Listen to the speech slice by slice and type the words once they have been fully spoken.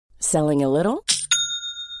Selling a little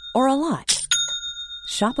or a lot?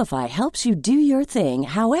 Shopify helps you do your thing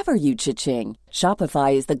however you cha-ching.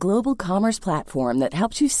 Shopify is the global commerce platform that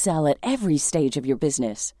helps you sell at every stage of your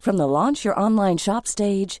business. From the launch your online shop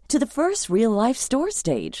stage to the first real-life store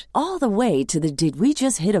stage, all the way to the did we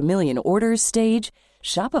just hit a million orders stage.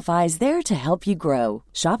 Shopify is there to help you grow.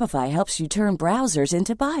 Shopify helps you turn browsers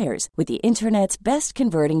into buyers with the internet's best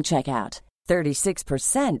converting checkout.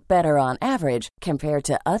 36% better on average compared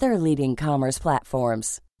to other leading commerce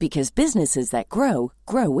platforms. Because businesses that grow,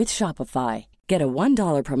 grow with Shopify. Get a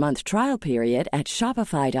 $1 per month trial period at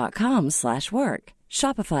shopify.com/work.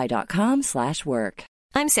 Shopify.com/work.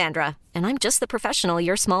 I'm Sandra, and I'm just the professional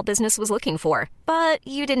your small business was looking for. But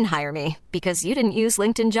you didn't hire me because you didn't use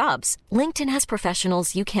LinkedIn Jobs. LinkedIn has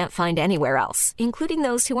professionals you can't find anywhere else, including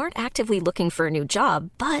those who aren't actively looking for a new job,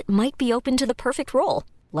 but might be open to the perfect role,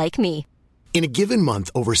 like me. In a given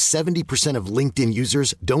month, over 70% of LinkedIn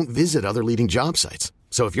users don't visit other leading job sites.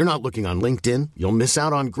 So if you're not looking on LinkedIn, you'll miss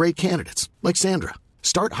out on great candidates like Sandra.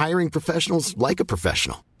 Start hiring professionals like a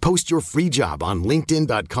professional. Post your free job on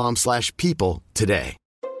linkedin.com/people today.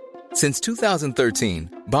 Since 2013,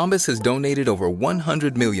 Bombas has donated over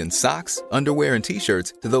 100 million socks, underwear, and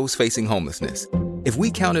T-shirts to those facing homelessness. If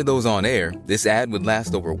we counted those on air, this ad would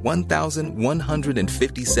last over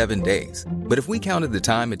 1,157 days. But if we counted the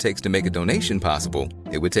time it takes to make a donation possible,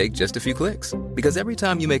 it would take just a few clicks. Because every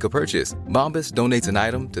time you make a purchase, Bombas donates an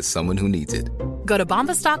item to someone who needs it. Go to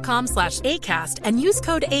bombas.com/ACAST and use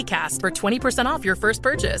code ACAST for 20% off your first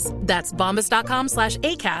purchase. That's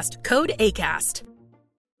bombas.com/ACAST, code ACAST.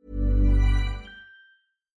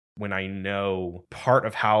 When I know part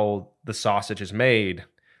of how the sausage is made,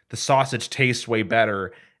 the sausage tastes way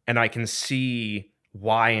better, and I can see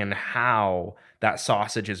why and how that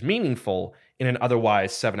sausage is meaningful in an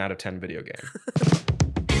otherwise 7 out of 10 video game.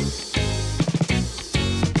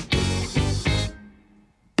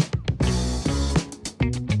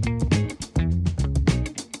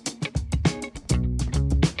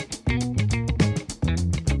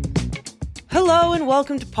 Hello and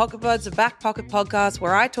welcome to Pocket Buds, a Back Pocket podcast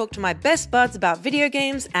where I talk to my best buds about video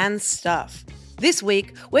games and stuff. This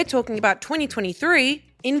week, we're talking about 2023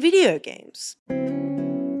 in video games.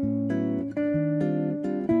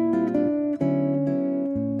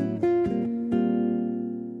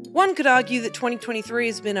 One could argue that 2023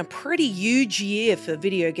 has been a pretty huge year for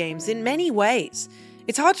video games in many ways.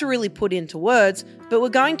 It's hard to really put into words, but we're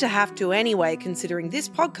going to have to anyway, considering this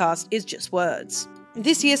podcast is just words.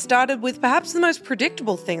 This year started with perhaps the most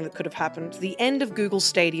predictable thing that could have happened, the end of Google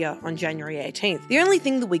Stadia on January 18th. The only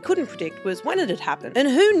thing that we couldn't predict was when it had happened, and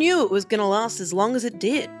who knew it was going to last as long as it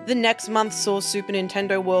did. The next month saw Super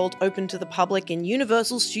Nintendo World open to the public in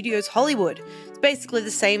Universal Studios Hollywood. It's basically the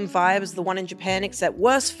same vibe as the one in Japan, except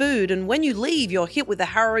worse food, and when you leave, you're hit with a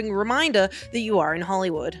harrowing reminder that you are in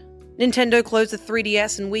Hollywood. Nintendo closed the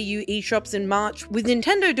 3DS and Wii U eShops in March, with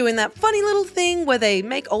Nintendo doing that funny little thing where they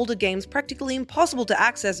make older games practically impossible to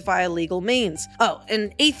access via legal means. Oh,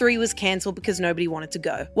 and E3 was cancelled because nobody wanted to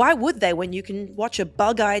go. Why would they when you can watch a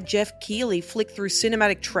bug-eyed Jeff Keighley flick through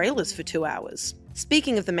cinematic trailers for 2 hours?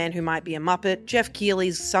 Speaking of the man who might be a Muppet, Jeff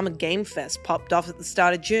Keighley's Summer Game Fest popped off at the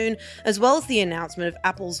start of June, as well as the announcement of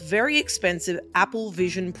Apple's very expensive Apple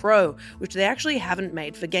Vision Pro, which they actually haven't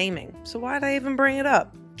made for gaming. So why'd I even bring it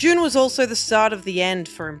up? June was also the start of the end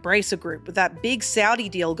for Embracer Group, with that big Saudi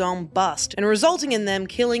deal going bust, and resulting in them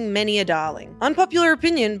killing many a darling. Unpopular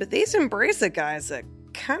opinion, but these Embracer guys are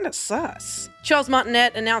kinda sus. Charles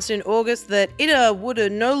Martinet announced in August that it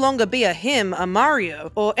would no longer be a him, a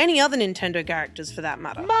Mario, or any other Nintendo characters for that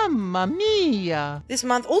matter. Mamma mia! This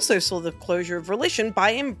month also saw the closure of Volition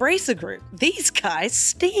by Embracer Group. These guys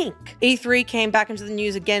stink! E3 came back into the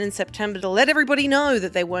news again in September to let everybody know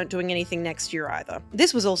that they weren't doing anything next year either.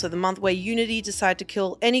 This was also the month where Unity decided to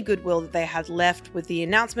kill any goodwill that they had left with the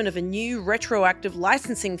announcement of a new retroactive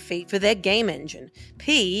licensing fee for their game engine.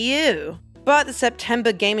 PU. But the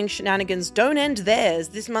September gaming shenanigans don't end there, as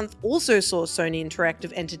this month also saw Sony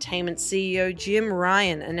Interactive Entertainment CEO Jim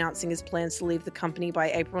Ryan announcing his plans to leave the company by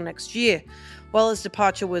April next year. While his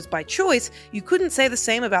departure was by choice, you couldn't say the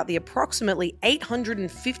same about the approximately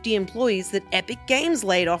 850 employees that Epic Games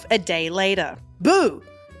laid off a day later. Boo!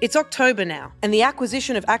 It's October now, and the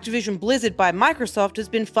acquisition of Activision Blizzard by Microsoft has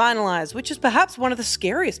been finalized, which is perhaps one of the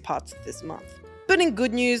scariest parts of this month. But in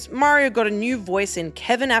good news, Mario got a new voice in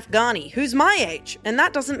Kevin Afghani, who's my age, and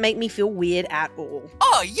that doesn't make me feel weird at all.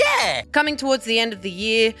 Oh yeah! Coming towards the end of the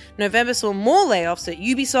year, November saw more layoffs at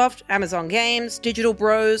Ubisoft, Amazon Games, Digital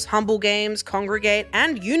Bros, Humble Games, Congregate,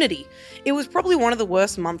 and Unity. It was probably one of the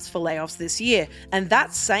worst months for layoffs this year, and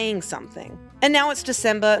that's saying something. And now it's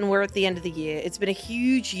December and we're at the end of the year. It's been a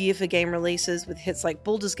huge year for game releases with hits like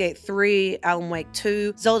Baldur's Gate 3, Alan Wake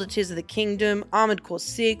 2, Zelda Tears of the Kingdom, Armored Core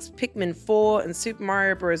 6, Pikmin 4, and Super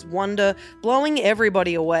Mario Bros. Wonder blowing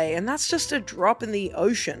everybody away. And that's just a drop in the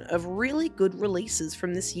ocean of really good releases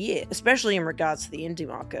from this year, especially in regards to the indie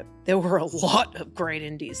market. There were a lot of great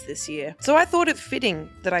indies this year. So I thought it fitting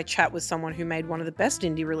that I chat with someone who made one of the best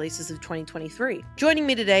indie releases of 2023. Joining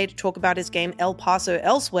me today to talk about his game El Paso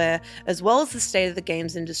Elsewhere, as well as the state of the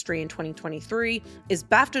games industry in 2023, is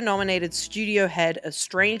BAFTA-nominated studio head of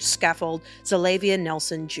Strange Scaffold, Xalavier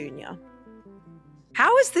Nelson Jr.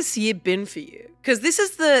 How has this year been for you? Because this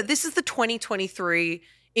is the 2023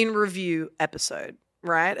 in review episode,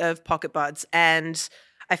 right, of Pocket Buds, and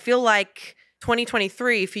I feel like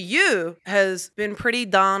 2023 for you has been pretty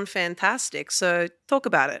darn fantastic. So talk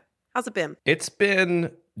about it. How's it been? It's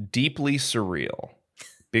been deeply surreal.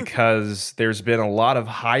 Because there's been a lot of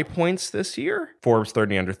high points this year. Forbes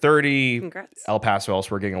 30 Under 30. Congrats. El Paso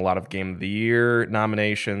Elsewhere getting a lot of Game of the Year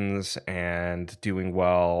nominations and doing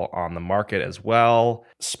well on the market as well.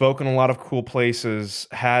 Spoken a lot of cool places,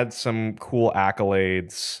 had some cool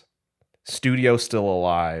accolades. Studio still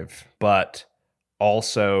alive, but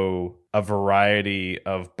also a variety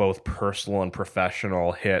of both personal and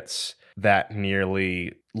professional hits that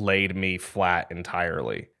nearly laid me flat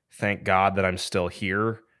entirely. Thank God that I'm still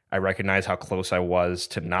here. I recognize how close I was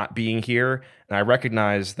to not being here. And I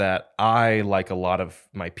recognize that I, like a lot of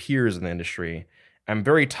my peers in the industry, I'm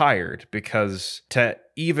very tired because to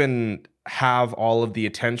even have all of the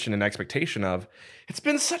attention and expectation of, it's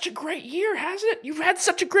been such a great year, hasn't it? You've had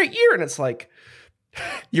such a great year. And it's like,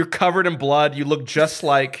 you're covered in blood. You look just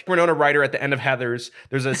like Winona Ryder at the end of Heathers.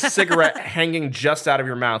 There's a cigarette hanging just out of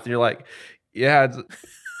your mouth. And you're like, yeah, it's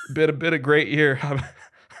been a great year.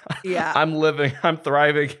 Yeah. I'm living. I'm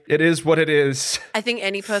thriving. It is what it is. I think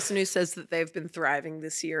any person who says that they've been thriving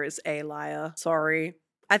this year is a liar. Sorry.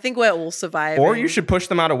 I think we're all surviving. Or you should push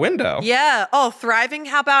them out a window. Yeah. Oh, thriving?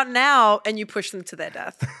 How about now? And you push them to their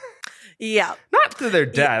death. Yeah. Not to their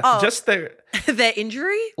death, just their their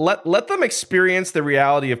injury? Let them experience the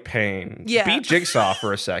reality of pain. Yeah. Be Jigsaw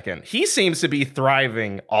for a second. He seems to be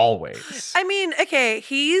thriving always. I mean, okay,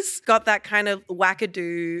 he's got that kind of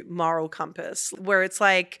wackadoo moral compass where it's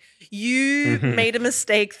like, you made a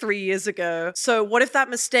mistake 3 years ago. So what if that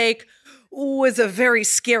mistake was a very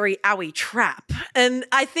scary owie trap? And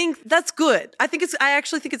I think that's good. I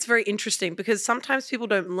actually think it's very interesting because sometimes people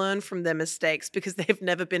don't learn from their mistakes because they've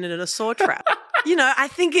never been in a saw trap. You know, I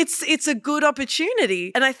think it's a good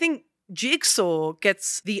opportunity. And I think Jigsaw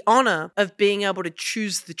gets the honor of being able to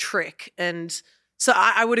choose the trick. And so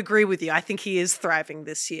I would agree with you. I think he is thriving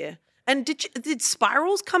this year. And did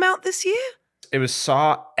Spirals come out this year? It was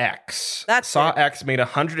Saw X. Saw X made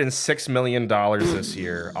 $106 million this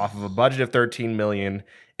year off of a budget of $13 million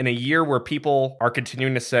in a year where people are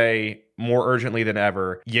continuing to say more urgently than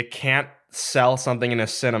ever, you can't sell something in a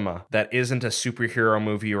cinema that isn't a superhero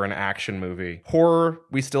movie or an action movie. Horror,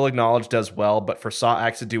 we still acknowledge, does well, but for Saw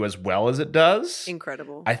X to do as well as it does,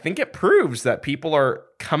 incredible. I think it proves that people are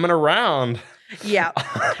coming around. Yeah.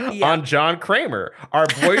 On John Kramer. Our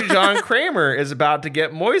boy John Kramer is about to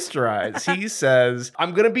get moisturized. He says,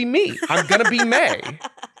 I'm going to be me. I'm going to be May.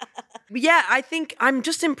 Yeah, I think I'm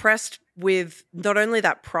just impressed with not only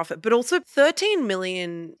that profit, but also 13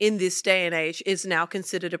 million in this day and age is now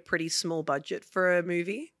considered a pretty small budget for a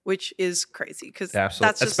movie, which is crazy because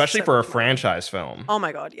that's especially so for a franchise film. Oh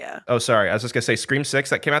my God, yeah. Oh, sorry. I was just going to say Scream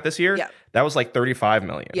 6 that came out this year. Yeah. That was like 35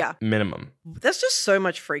 million. Yeah. Minimum. That's just so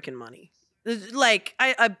much freaking money. Like,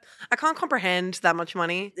 I can't comprehend that much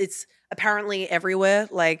money. It's apparently everywhere.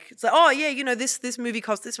 Like, it's like, oh yeah, you know, this movie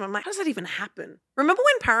cost this. And I'm like, how does that even happen? Remember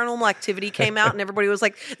when Paranormal Activity came out and everybody was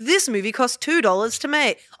like, this movie cost $2 to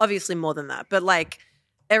make? Obviously more than that, but like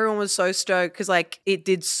everyone was so stoked because like it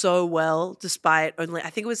did so well despite only, I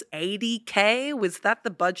think it was $80K. Was that the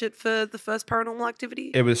budget for the first Paranormal Activity?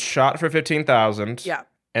 It was shot for $15,000. Yeah.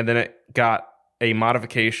 And then it got a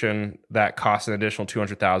modification that cost an additional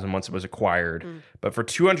 $200,000 once it was acquired. But for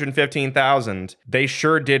 $215,000, they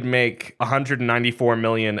sure did make $194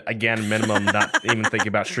 million, again, minimum, not even thinking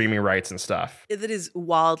about streaming rights and stuff. That is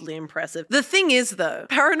wildly impressive. The thing is, though,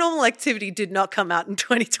 Paranormal Activity did not come out in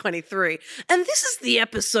 2023. And this is the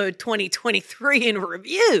episode 2023 in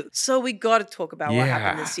review. So we got to talk about what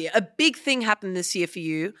happened this year. A big thing happened this year for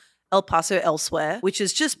you, El Paso Elsewhere, which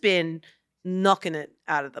has just been knocking it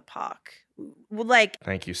out of the park. Like,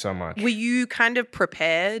 thank you so much. Were you kind of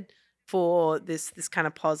prepared for this kind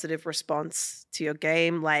of positive response to your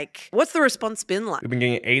game? Like, what's the response been like? We've been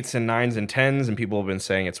getting 8s and 9s and 10s, and people have been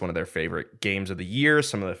saying it's one of their favorite games of the year,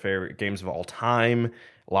 some of their favorite games of all time.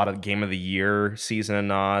 A lot of Game of the Year season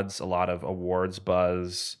nods, a lot of awards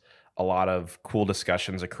buzz, a lot of cool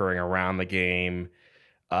discussions occurring around the game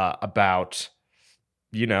about,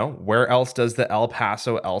 where else does the El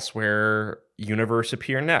Paso Elsewhere universe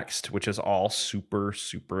appear next, which is all super,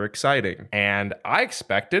 super exciting. And I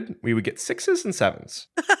expected we would get 6s and 7s.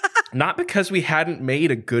 Not because we hadn't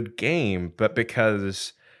made a good game, but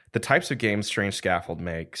because the types of games Strange Scaffold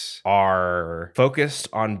makes are focused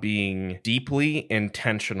on being deeply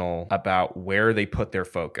intentional about where they put their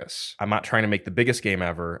focus. I'm not trying to make the biggest game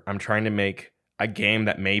ever. I'm trying to make a game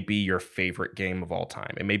that may be your favorite game of all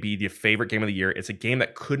time. It may be the favorite game of the year. It's a game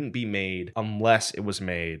that couldn't be made unless it was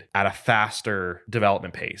made at a faster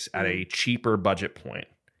development pace, at a cheaper budget point.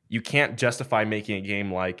 You can't justify making a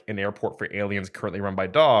game like An Airport for Aliens currently run by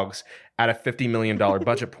dogs at a $50 million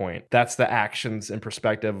budget point. That's the actions and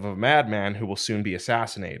perspective of a madman who will soon be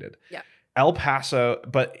assassinated. Yeah. El Paso,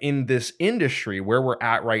 but in this industry where we're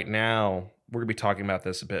at right now, we're going to be talking about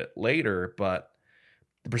this a bit later, but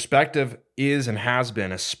the perspective is and has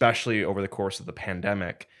been, especially over the course of the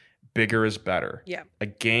pandemic, bigger is better. Yeah. A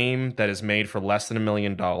game that is made for less than $1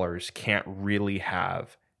 million can't really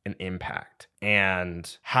have an impact.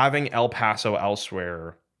 And having El Paso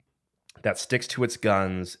Elsewhere that sticks to its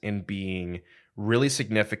guns in being really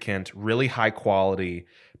significant, really high quality,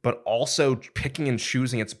 but also picking and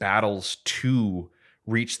choosing its battles to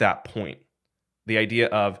reach that point. The idea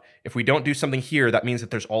of, if we don't do something here, that means that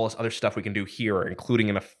there's all this other stuff we can do here,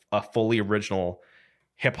 including a fully original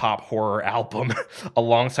hip-hop horror album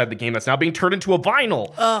alongside the game that's now being turned into a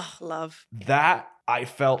vinyl. Oh, love. That I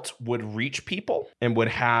felt would reach people and would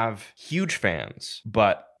have huge fans.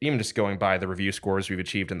 But even just going by the review scores we've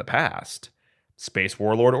achieved in the past, Space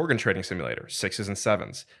Warlord Organ Trading Simulator, 6s and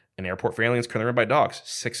 7s. An Airport for Aliens currently run by dogs,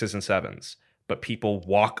 6s and 7s. But people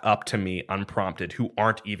walk up to me unprompted who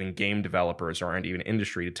aren't even game developers or aren't even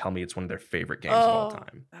industry to tell me it's one of their favorite games of all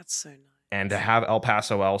time. That's so nice. And to have El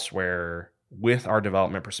Paso Elsewhere with our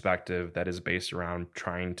development perspective that is based around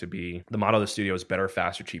trying to be, the motto of the studio is better,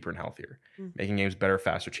 faster, cheaper, and healthier. Making games better,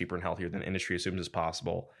 faster, cheaper, and healthier than industry assumes is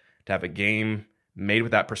possible. To have a game made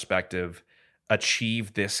with that perspective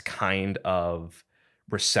achieve this kind of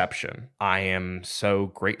reception. I am so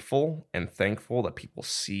grateful and thankful that people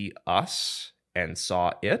see us and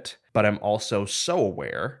saw it, but I'm also so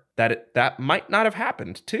aware that that might not have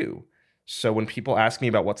happened too. So when people ask me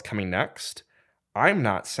about what's coming next, I'm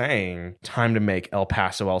not saying time to make El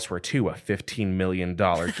Paso Elsewhere 2 a $15 million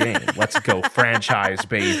game. Let's go franchise,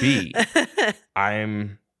 baby.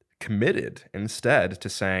 I'm committed instead to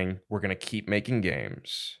saying we're going to keep making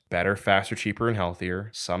games better, faster, cheaper, and healthier,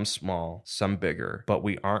 some small, some bigger, but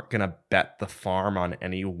we aren't going to bet the farm on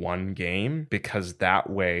any one game, because that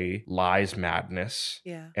way lies madness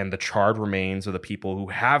and the charred remains of the people who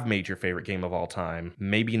have made your favorite game of all time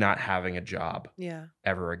maybe not having a job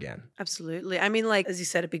ever again. Absolutely. I mean, like, as you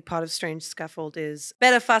said, a big part of Strange Scaffold is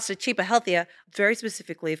better, faster, cheaper, healthier. Very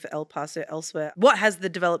specifically for El Paso Elsewhere, what has the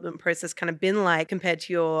development process kind of been like compared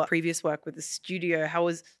to your previous work with the studio? How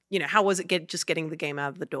was it just getting the game out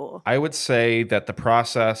of the door? I would say that the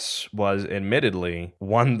process was admittedly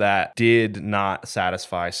one that did not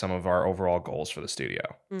satisfy some of our overall goals for the studio.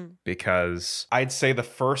 Because I'd say the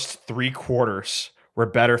first 3 quarters were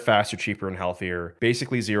better, faster, cheaper, and healthier.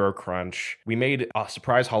 Basically zero crunch. We made a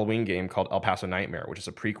surprise Halloween game called El Paso Nightmare, which is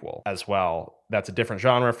a prequel as well. That's a different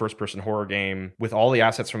genre, first-person horror game. With all the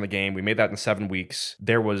assets from the game, we made that in 7 weeks.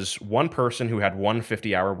 There was one person who had one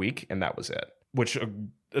 50-hour week, and that was it. Which,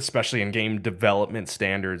 especially in game development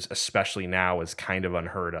standards, especially now, is kind of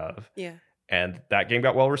unheard of. Yeah. And that game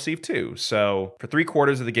got well received too. So for 3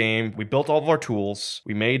 quarters of the game, we built all of our tools.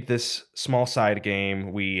 We made this small side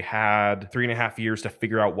game. We had 3.5 years to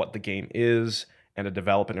figure out what the game is and to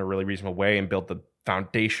develop it in a really reasonable way and build the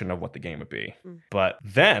foundation of what the game would be. But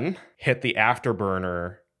then hit the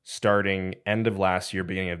afterburner starting end of last year,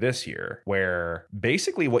 beginning of this year, where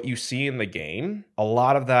basically what you see in the game, a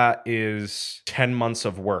lot of that is 10 months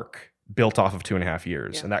of work built off of 2.5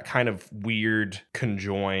 years. Yeah. And that kind of weird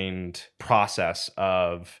conjoined process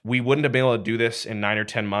of, we wouldn't have been able to do this in 9 or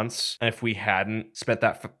 10 months if we hadn't spent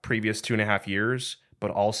that previous 2.5 years,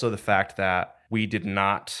 but also the fact that we did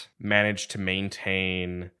not manage to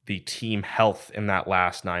maintain the team health in that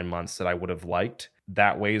last 9 months that I would have liked.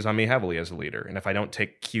 That weighs on me heavily as a leader. And if I don't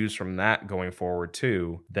take cues from that going forward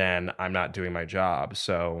too, then I'm not doing my job.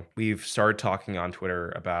 So we've started talking on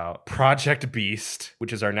Twitter about Project Beast,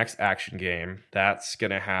 which is our next action game. That's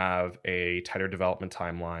going to have a tighter development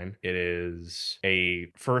timeline. It is a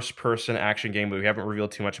first-person action game that we haven't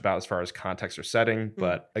revealed too much about as far as context or setting,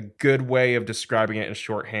 but a good way of describing it in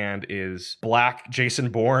shorthand is Black Jason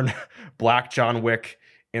Bourne, Black John Wick,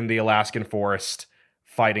 in the Alaskan forest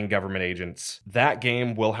fighting government agents. That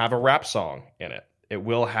game will have a rap song in it. It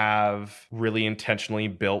will have really intentionally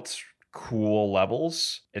built cool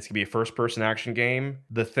levels. It's gonna be a first-person action game.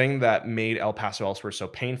 The thing that made El Paso Elsewhere so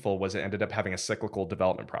painful was it ended up having a cyclical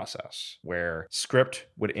development process where script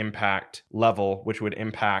would impact level, which would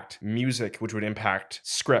impact music, which would impact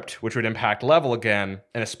script, which would impact level again.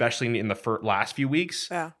 And especially in the last few weeks,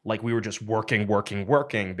 like we were just working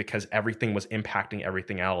because everything was impacting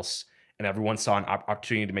everything else. And everyone saw an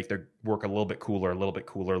opportunity to make their work a little bit cooler, a little bit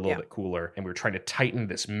cooler. And we were trying to tighten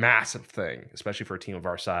this massive thing, especially for a team of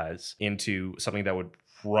our size, into something that would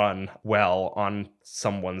run well on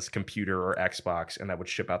someone's computer or Xbox and that would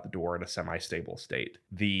ship out the door in a semi-stable state.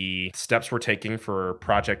 The steps we're taking for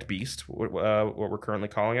Project Beast, what we're currently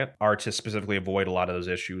calling it, are to specifically avoid a lot of those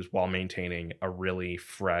issues while maintaining a really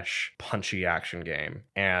fresh, punchy action game.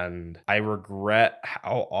 And I regret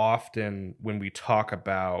how often when we talk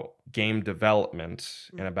about game development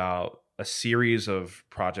and about a series of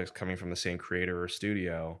projects coming from the same creator or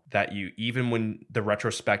studio, that you, even when the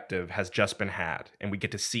retrospective has just been had and we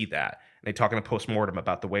get to see that, and they talk in a postmortem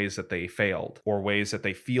about the ways that they failed or ways that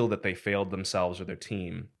they feel that they failed themselves or their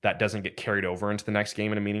team, that doesn't get carried over into the next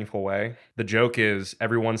game in a meaningful way. The joke is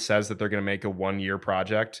everyone says that they're going to make a 1-year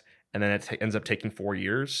project and then it ends up taking 4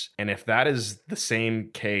 years. And if that is the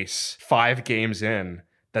same case 5 games in,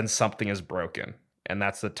 then something is broken. And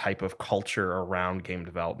that's the type of culture around game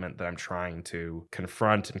development that I'm trying to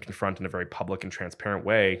confront in a very public and transparent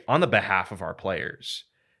way on the behalf of our players.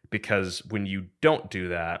 Because when you don't do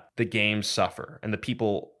that, the games suffer. And the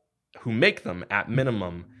people who make them, at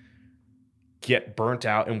minimum, get burnt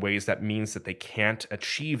out in ways that means that they can't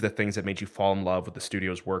achieve the things that made you fall in love with the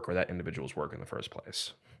studio's work or that individual's work in the first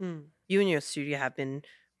place. You and your studio have been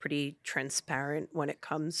pretty transparent when it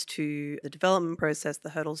comes to the development process, the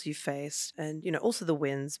hurdles you faced, and also the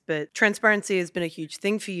wins. But transparency has been a huge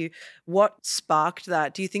thing for you. What sparked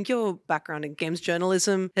that? Do you think your background in games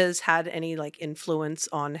journalism has had any influence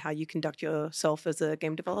on how you conduct yourself as a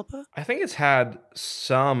game developer? I think it's had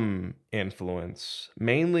some influence,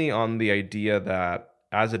 mainly on the idea that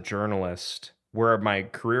as a journalist, where my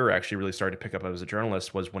career actually really started to pick up as a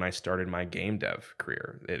journalist was when I started my game dev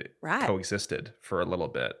career. It coexisted for a little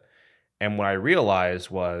bit. And what I realized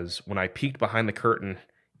was when I peeked behind the curtain,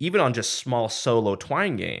 even on just small solo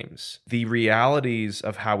Twine games, the realities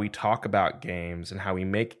of how we talk about games and how we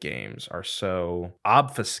make games are so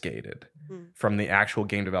obfuscated from the actual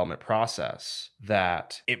game development process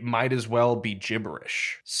that it might as well be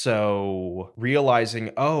gibberish. So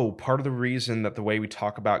realizing, part of the reason that the way we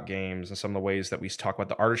talk about games and some of the ways that we talk about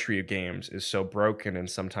the artistry of games is so broken and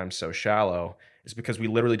sometimes so shallow is because we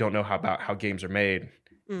literally don't know about how games are made.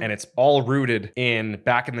 And it's all rooted in,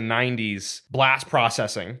 back in the 90s, blast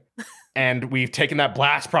processing. And we've taken that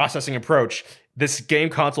blast processing approach. This game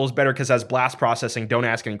console is better because it has blast processing. Don't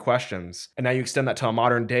ask any questions. And now you extend that to a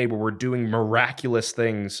modern day where we're doing miraculous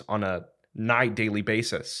things on a nigh daily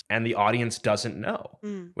basis. And the audience doesn't know,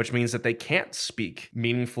 which means that they can't speak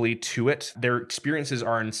meaningfully to it. Their experiences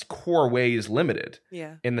are in core ways limited.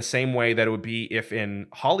 In the same way that it would be if in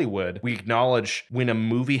Hollywood, we acknowledge when a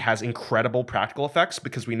movie has incredible practical effects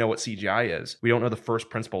because we know what CGI is. We don't know the first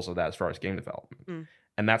principles of that as far as game development.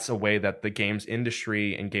 And that's a way that the games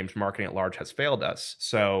industry and games marketing at large has failed us.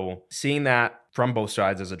 So seeing that from both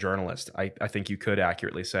sides as a journalist, I think you could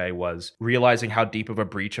accurately say was realizing how deep of a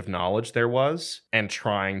breach of knowledge there was and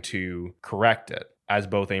trying to correct it as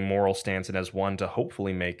both a moral stance and as one to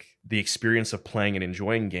hopefully make the experience of playing and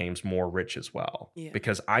enjoying games more rich as well.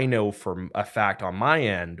 Because I know for a fact on my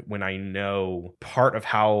end, when I know part of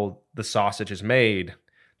how the sausage is made,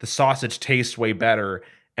 the sausage tastes way better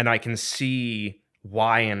and I can see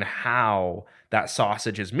why and how that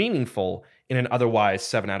sausage is meaningful in an otherwise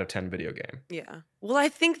 7 out of 10 video game. Well, I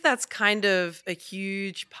think that's kind of a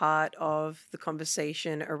huge part of the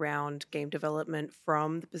conversation around game development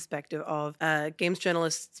from the perspective of games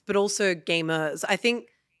journalists, but also gamers. I think,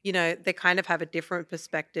 they kind of have a different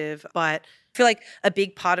perspective, but I feel like a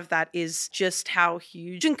big part of that is just how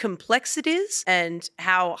huge and complex it is and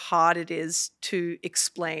how hard it is to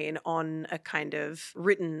explain on a kind of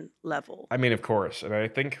written level. I mean, of course. And I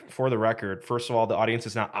think for the record, first of all, the audience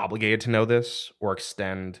is not obligated to know this or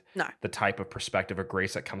extend the type of perspective or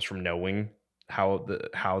grace that comes from knowing how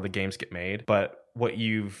the games get made. But what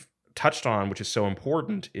you've touched on, which is so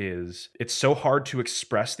important, is it's so hard to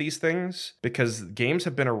express these things because games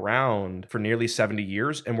have been around for nearly 70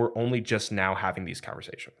 years and we're only just now having these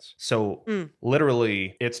conversations. So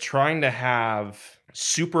literally it's trying to have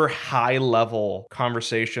super high level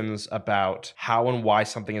conversations about how and why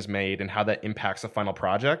something is made and how that impacts the final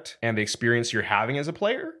project and the experience you're having as a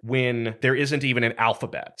player when there isn't even an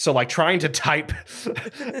alphabet. So like trying to type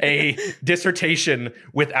a dissertation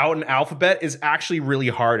without an alphabet is actually really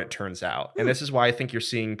hard, it turns out. And this is why I think you're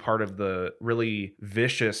seeing part of the really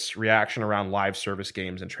vicious reaction around live service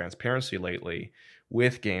games and transparency lately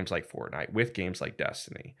with games like Fortnite, with games like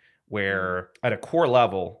Destiny, where at a core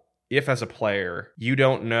level, if as a player, you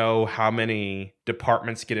don't know how many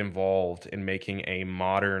departments get involved in making a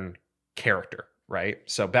modern character, right?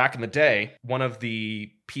 So back in the day, one of the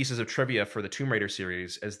pieces of trivia for the Tomb Raider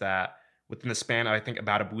series is that within the span of, I think,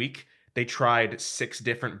 about a week, they tried 6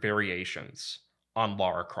 different variations on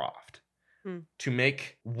Lara Croft to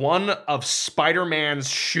make one of Spider-Man's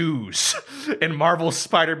shoes in Marvel's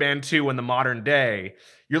Spider-Man 2 in the modern day.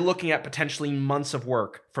 You're looking at potentially months of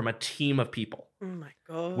work from a team of people. Oh my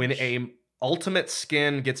gosh. When a ultimate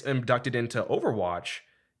skin gets inducted into Overwatch,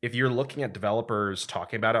 if you're looking at developers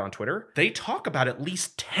talking about it on Twitter, they talk about at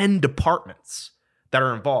least 10 departments that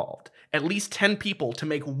are involved. At least 10 people to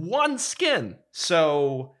make one skin.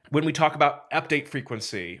 So when we talk about update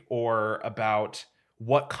frequency or about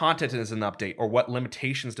what content is an update or what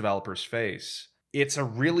limitations developers face, it's a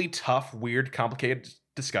really tough, weird, complicated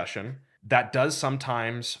discussion that does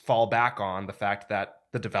sometimes fall back on the fact that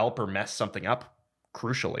the developer messed something up,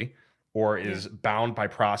 crucially, or is bound by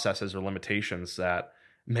processes or limitations that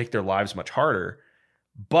make their lives much harder.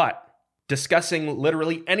 But discussing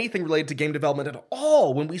literally anything related to game development at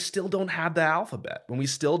all when we still don't have the alphabet, when we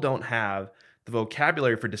still don't have the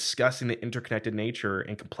vocabulary for discussing the interconnected nature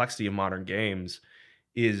and complexity of modern games,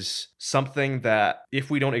 is something that if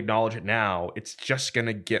we don't acknowledge it now, it's just going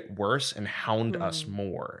to get worse and hound us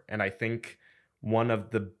more. And I think one of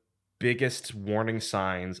the biggest warning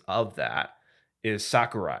signs of that is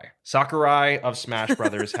Sakurai. Sakurai of Smash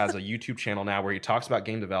Brothers has a YouTube channel now where he talks about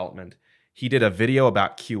game development. He did a video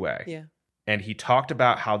about QA. Yeah. And he talked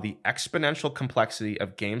about how the exponential complexity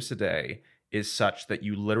of games today is such that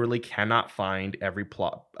you literally cannot find every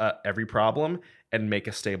problem and make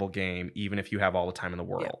a stable game, even if you have all the time in the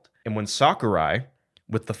world. Yeah. And when Sakurai,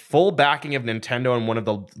 with the full backing of Nintendo and one of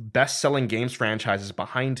the best-selling games franchises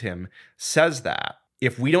behind him, says that,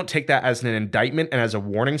 if we don't take that as an indictment and as a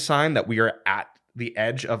warning sign that we are at the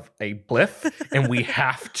edge of a cliff and we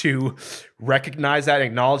have to recognize that,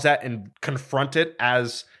 acknowledge that, and confront it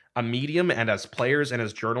as a medium and as players and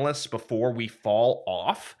as journalists before we fall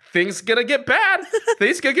off, things gonna get bad.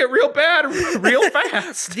 Things gonna get real bad real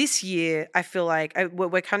fast. This year, I feel like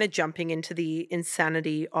we're kind of jumping into the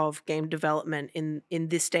insanity of game development in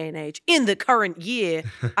this day and age. In the current year,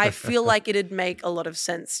 I feel like it'd make a lot of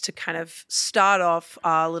sense to kind of start off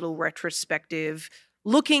our little retrospective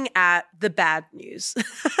looking at the bad news,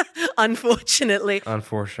 unfortunately.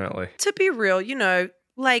 To be real, you know,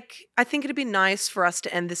 like, I think it'd be nice for us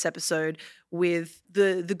to end this episode with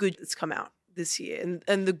the good that's come out this year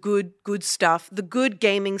and the good stuff, the good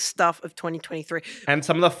gaming stuff of 2023. And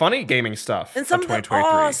some of the funny gaming stuff and some of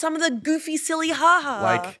 2023. Some of the goofy, silly haha.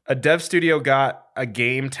 Like, a dev studio got a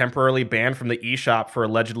game temporarily banned from the eShop for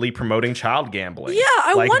allegedly promoting child gambling. Yeah,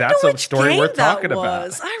 I wonder that's which a story game worth talking that about.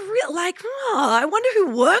 was. I wonder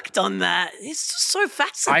who worked on that. It's just so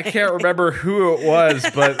fascinating. I can't remember who it was,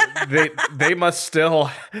 but they must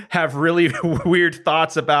still have really weird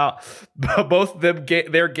thoughts about both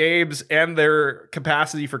their games and their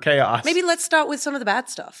capacity for chaos. Maybe let's start with some of the bad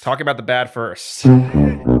stuff. Talking about the bad first.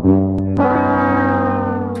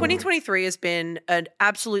 2023 has been an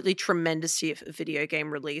absolutely tremendous year for video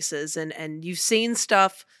game releases, and you've seen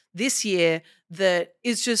stuff this year that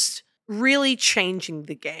is just really changing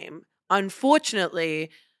the game. Unfortunately,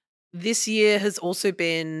 this year has also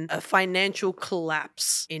been a financial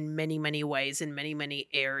collapse in many, many ways, in many, many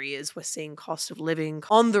areas. We're seeing cost of living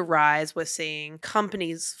on the rise. We're seeing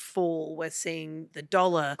companies fall. We're seeing the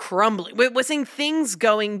dollar crumbling. We're seeing things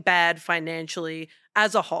going bad financially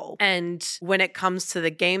as a whole. And when it comes to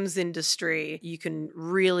the games industry, you can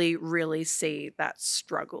really, really see that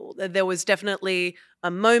struggle. There was definitely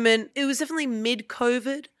a moment, it was definitely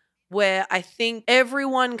mid-COVID, where I think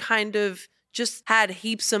everyone kind of just had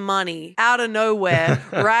heaps of money out of nowhere,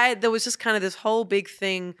 right? There was just kind of this whole big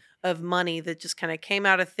thing of money that just kind of came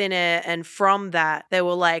out of thin air. And from that, they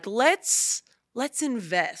were like, let's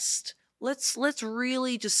invest. Let's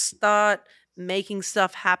really just start making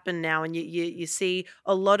stuff happen now. And you see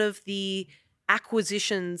a lot of the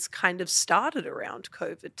acquisitions kind of started around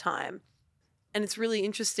COVID time. And it's really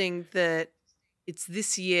interesting that it's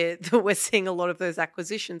this year that we're seeing a lot of those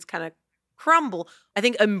acquisitions kind of crumble. I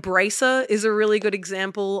think Embracer is a really good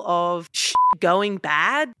example of going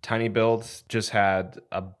bad? Tiny Builds just had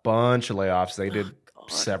a bunch of layoffs. They did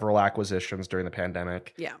several acquisitions during the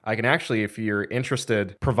pandemic. Yeah. I can actually, if you're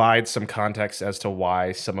interested, provide some context as to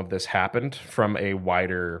why some of this happened from a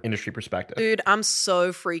wider industry perspective. Dude, I'm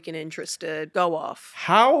so freaking interested. Go off.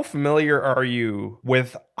 How familiar are you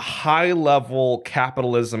with high-level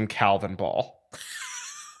capitalism Calvin Ball?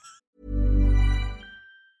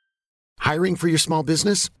 Hiring for your small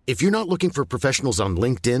business? If you're not looking for professionals on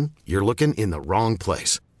LinkedIn, you're looking in the wrong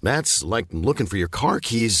place. That's like looking for your car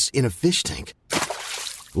keys in a fish tank.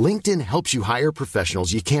 LinkedIn helps you hire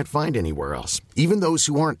professionals you can't find anywhere else, even those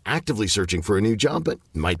who aren't actively searching for a new job but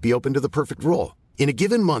might be open to the perfect role. In a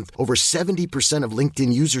given month, over 70% of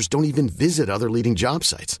LinkedIn users don't even visit other leading job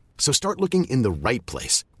sites. So start looking in the right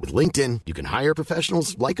place. With LinkedIn, you can hire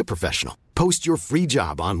professionals like a professional. Post your free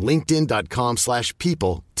job on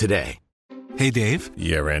linkedin.com/people today. Hey, Dave.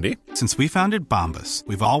 Yeah, Randy. Since we founded Bombas,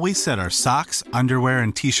 we've always said our socks, underwear,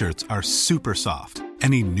 and T-shirts are super soft.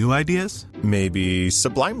 Any new ideas? Maybe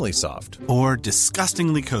sublimely soft. Or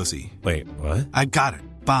disgustingly cozy. Wait, what? I got it.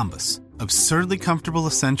 Bombas. Absurdly comfortable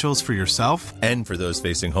essentials for yourself and for those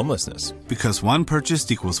facing homelessness. Because one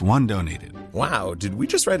purchased equals one donated. Wow, did we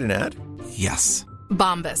just write an ad? Yes.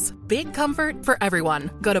 Bombas. Big comfort for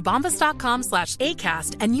everyone. Go to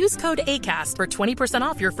bombas.com/ACAST and use code ACAST for 20%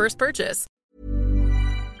 off your first purchase.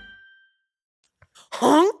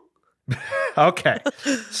 Huh? Okay.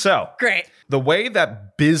 So, Great. The way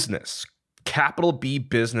that business, capital B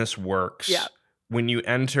business works, Yeah. when you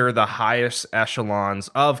enter the highest echelons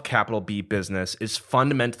of capital B business is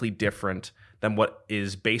fundamentally different than what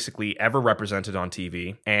is basically ever represented on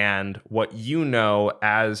TV and what you know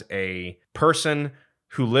as a person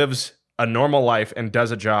who lives a normal life and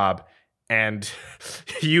does a job, and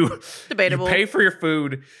you pay for your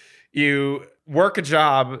food, you work a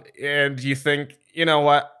job, and you think, you know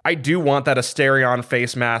what? I do want that Asterion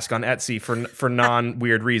face mask on Etsy for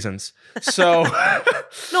non-weird reasons. So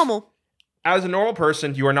Normal. As a normal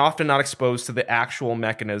person, you are often not exposed to the actual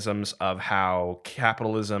mechanisms of how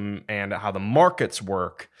capitalism and how the markets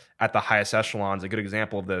work at the highest echelons. A good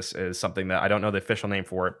example of this is something that I don't know the official name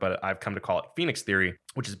for it, but I've come to call it Phoenix Theory,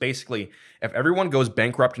 which is basically if everyone goes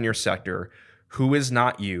bankrupt in your sector, who is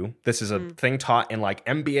not you? This is a thing taught in like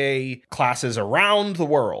MBA classes around the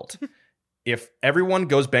world. If everyone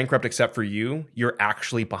goes bankrupt except for you, you're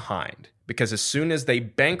actually behind. Because as soon as they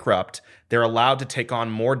bankrupt, they're allowed to take on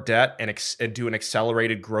more debt and do an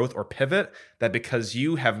accelerated growth or pivot. That because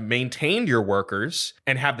you have maintained your workers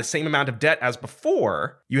and have the same amount of debt as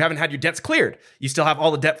before, you haven't had your debts cleared. You still have all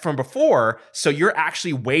the debt from before, so you're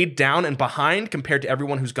actually weighed down and behind compared to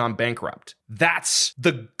everyone who's gone bankrupt. That's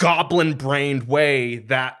the goblin-brained way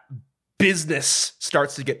that business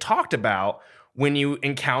starts to get talked about when you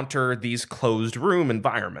encounter these closed room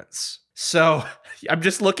environments. So I'm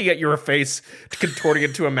just looking at your face contorting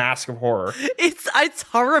into a mask of horror. It's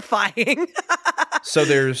horrifying. So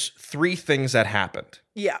there's three things that happened.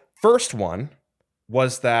 Yeah. First one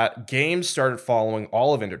was that games started following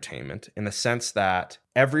all of entertainment in the sense that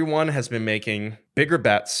everyone has been making bigger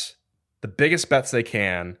bets, the biggest bets they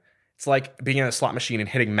can. It's like being in a slot machine and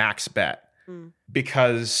hitting max bet.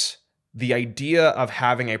 Because the idea of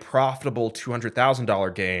having a profitable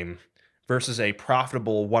 $200,000 game versus a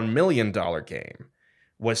profitable $1 million game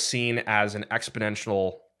was seen as an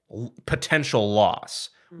exponential potential loss.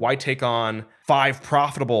 Why take on 5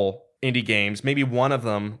 profitable indie games? Maybe one of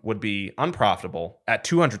them would be unprofitable at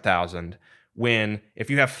 $200,000 when if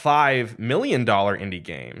you have $5 million indie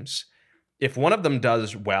games, if one of them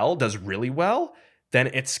does really well, then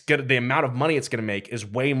the amount of money it's going to make is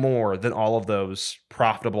way more than all of those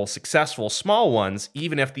profitable, successful small ones,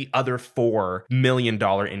 even if the other $4 million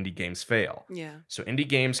indie games fail. Yeah. So indie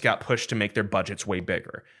games got pushed to make their budgets way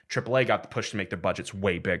bigger. AAA got pushed to make their budgets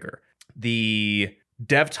way bigger. The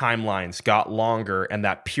dev timelines got longer, and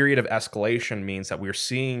that period of escalation means that we're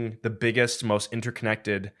seeing the biggest, most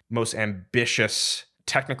interconnected, most ambitious,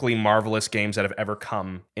 technically marvelous games that have ever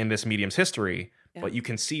come in this medium's history. Yeah. But you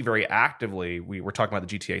can see very actively, we were talking about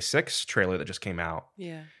the GTA 6 trailer that just came out.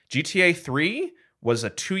 Yeah. GTA 3 was a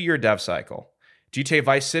 2-year dev cycle. GTA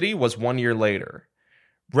Vice City was 1 year later.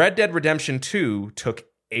 Red Dead Redemption 2 took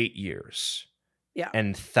 8 years. Yeah.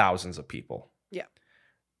 And thousands of people. Yeah.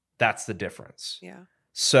 That's the difference. Yeah.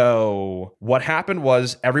 So what happened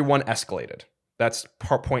was everyone escalated. That's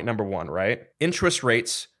point number one, right? Interest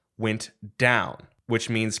rates went down, which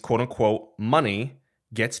means, quote unquote, money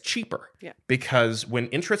gets cheaper. Yeah. Because when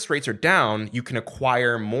interest rates are down, you can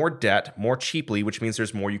acquire more debt more cheaply, which means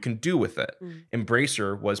there's more you can do with it.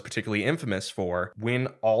 Embracer was particularly infamous for when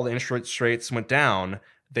all the interest rates went down,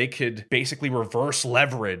 they could basically reverse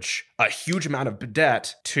leverage a huge amount of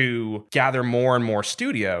debt to gather more and more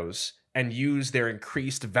studios and use their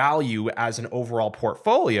increased value as an overall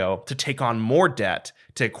portfolio to take on more debt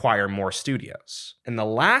to acquire more studios. And the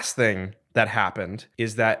last thing that happened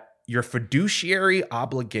is that your fiduciary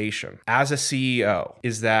obligation as a CEO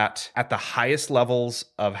is that at the highest levels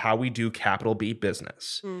of how we do capital B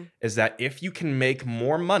business is that if you can make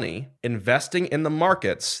more money investing in the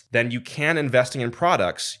markets than you can investing in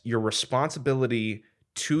products, your responsibility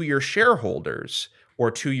to your shareholders or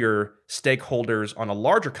to your stakeholders on a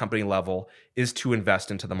larger company level is to invest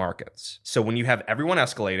into the markets. So when you have everyone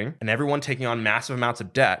escalating and everyone taking on massive amounts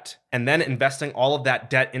of debt and then investing all of that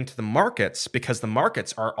debt into the markets, because the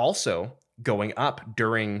markets are also going up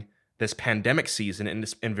during this pandemic season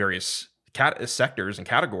in various sectors and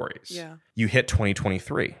categories, you hit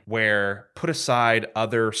 2023, where put aside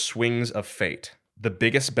other swings of fate, the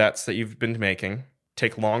biggest bets that you've been making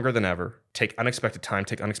take longer than ever, take unexpected time,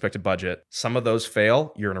 take unexpected budget. Some of those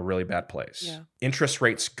fail, you're in a really bad place. Yeah. Interest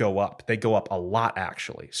rates go up. They go up a lot,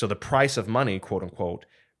 actually. So the price of money, quote unquote,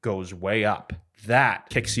 goes way up. That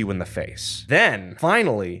kicks you in the face. Then,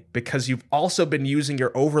 finally, because you've also been using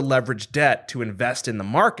your over-leveraged debt to invest in the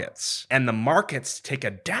markets, and the markets take a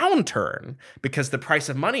downturn because the price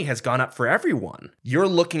of money has gone up for everyone, you're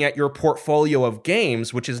looking at your portfolio of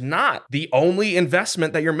games, which is not the only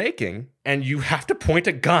investment that you're making, and you have to point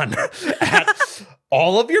a gun at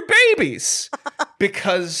all of your babies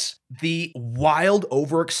because the wild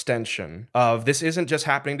overextension of this isn't just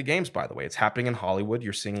happening to games, by the way. It's happening in Hollywood.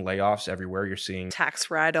 You're seeing layoffs everywhere. You're seeing tax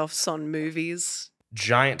write-offs on movies.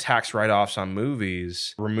 Giant tax write-offs on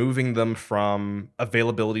movies, removing them from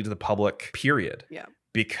availability to the public, period. Yeah.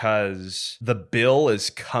 Because the bill is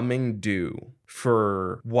coming due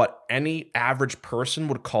for what any average person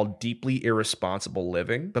would call deeply irresponsible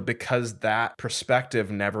living. But because that perspective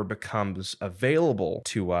never becomes available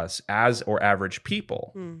to us as or average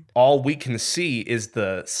people, all we can see is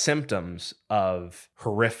the symptoms of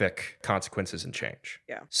horrific consequences and change.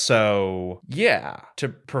 Yeah. So, yeah, to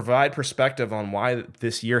provide perspective on why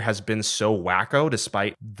this year has been so wacko,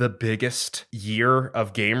 despite the biggest year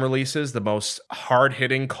of game releases, the most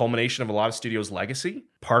hard-hitting culmination of a lot of studios' legacy,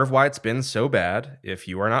 part of why it's been so bad, if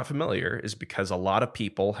you are not familiar, is because a lot of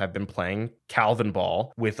people have been playing Calvin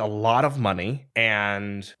Ball with a lot of money,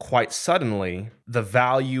 and quite suddenly, the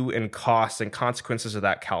value and costs and consequences of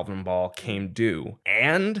that Calvin Ball came due,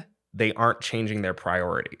 and they aren't changing their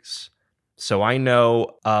priorities. So I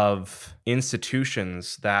know of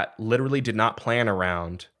institutions that literally did not plan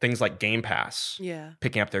around things like Game Pass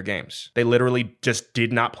picking up their games. They literally just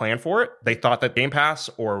did not plan for it. They thought that Game Pass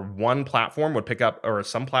or one platform would pick up, or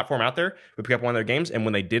some platform out there would pick up one of their games. And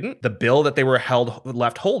when they didn't, the bill that they were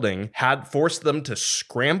left holding had forced them to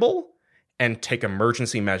scramble and take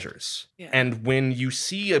emergency measures. Yeah. And when you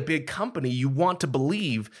see a big company, you want to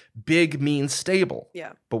believe big means stable.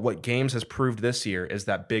 Yeah. But what games has proved this year is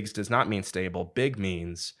that big does not mean stable. Big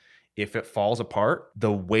means if it falls apart,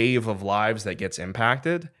 the wave of lives that gets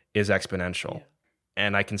impacted is exponential. Yeah.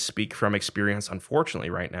 And I can speak from experience, unfortunately,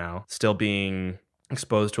 right now, still being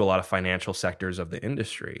exposed to a lot of financial sectors of the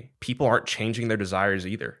industry. People aren't changing their desires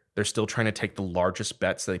either. They're still trying to take the largest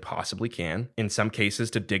bets they possibly can, in some cases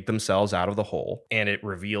to dig themselves out of the hole. And it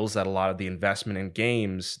reveals that a lot of the investment in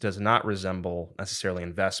games does not resemble necessarily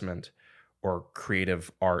investment or creative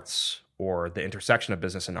arts or the intersection of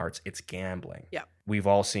business and arts. It's gambling. Yeah. We've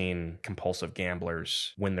all seen compulsive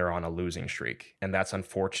gamblers when they're on a losing streak. And that's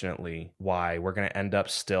unfortunately why we're going to end up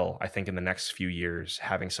still, I think, in the next few years,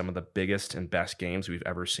 having some of the biggest and best games we've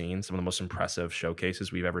ever seen, some of the most impressive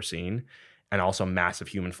showcases we've ever seen, and also massive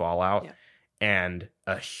human fallout and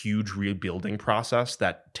a huge rebuilding process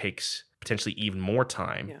that takes potentially even more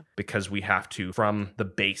time because we have to, from the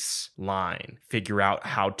baseline, figure out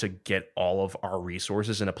how to get all of our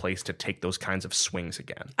resources in a place to take those kinds of swings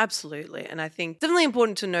again. Absolutely. And I think definitely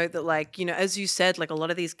important to note that, like, you know, as you said, like a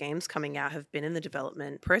lot of these games coming out have been in the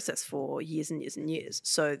development process for years and years and years.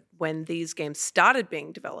 So when these games started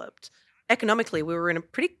being developed, economically, we were in a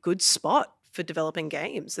pretty good spot for developing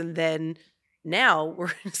games. And then now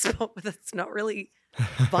we're in a spot where that's not really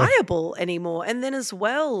viable anymore. And then as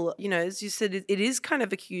well, you know, as you said, it is kind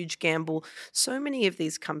of a huge gamble. So many of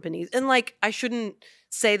these companies, and like, I shouldn't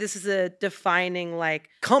say this is a defining like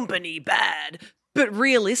company bad, but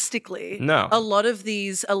realistically, no, a lot of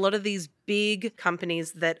these big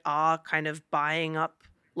companies that are kind of buying up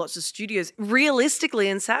lots of studios, realistically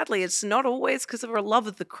and sadly, it's not always because of a love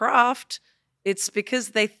of the craft. It's because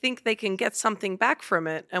they think they can get something back from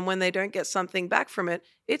it. And when they don't get something back from it,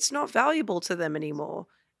 it's not valuable to them anymore.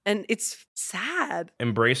 And it's sad.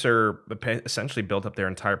 Embracer essentially built up their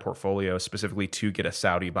entire portfolio specifically to get a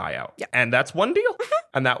Saudi buyout. Yeah. And that's one deal.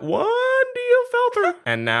 And that one deal fell through.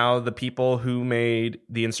 And now the people who made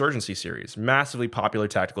the Insurgency series, massively popular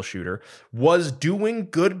tactical shooter, was doing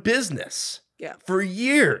good business. Yeah. For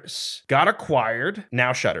years, got acquired,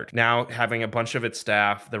 now shuttered. Now having a bunch of its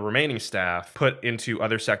staff, the remaining staff, put into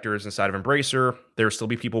other sectors inside of Embracer. There will still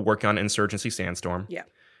be people working on Insurgency Sandstorm. Yeah.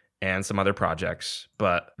 And some other projects.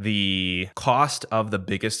 But the cost of the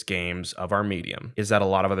biggest games of our medium is that a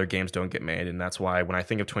lot of other games don't get made. And that's why when I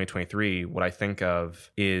think of 2023, what I think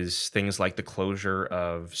of is things like the closure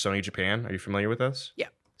of Sony Japan. Are you familiar with this? Yeah.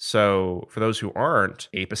 So for those who aren't,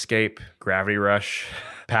 Ape Escape, Gravity Rush,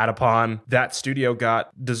 Patapon, that studio got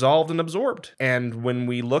dissolved and absorbed. And when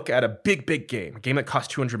we look at a big game, a game that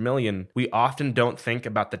costs $200 million, we often don't think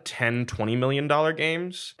about the $10, $20 million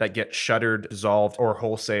games that get shuttered, dissolved, or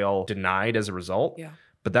wholesale denied as a result. Yeah.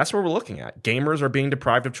 But that's what we're looking at. Gamers are being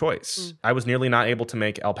deprived of choice. I was nearly not able to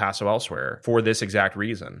make El Paso Elsewhere for this exact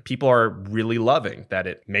reason. People are really loving that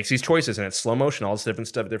it makes these choices and it's slow motion, all this different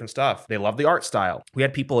stuff. They love the art style. We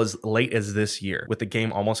had people as late as this year, with the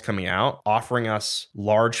game almost coming out, offering us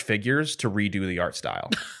large figures to redo the art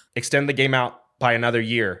style. Extend the game out by another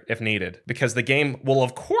year if needed, because the game will,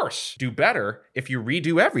 of course, do better if you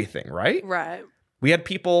redo everything, right? Right. We had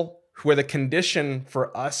people where the condition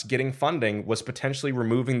for us getting funding was potentially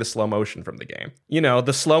removing the slow motion from the game. You know,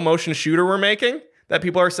 the slow motion shooter we're making that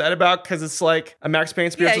people are sad about because it's like a Max Payne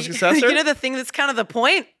spiritual successor. You know the thing that's kind of the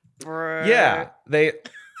point? Bro. Yeah,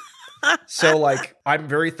 So, like, I'm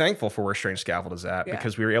very thankful for where Strange Scaffold is at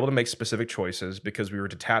because we were able to make specific choices because we were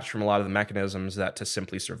detached from a lot of the mechanisms that to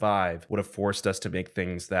simply survive would have forced us to make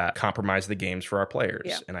things that compromise the games for our players.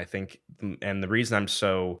 Yeah. And I think, and the reason I'm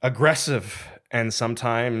so aggressive and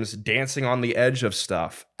sometimes dancing on the edge of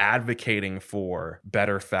stuff, advocating for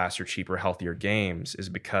better, faster, cheaper, healthier games is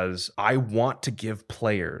because I want to give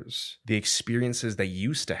players the experiences they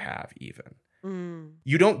used to have even.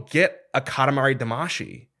 You don't get a Katamari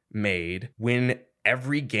Damacy made when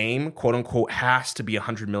every game, quote unquote, has to be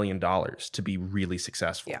 $100 million to be really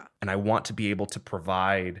successful. Yeah. And I want to be able to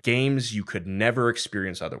provide games you could never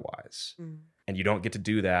experience otherwise. And you don't get to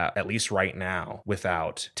do that, at least right now,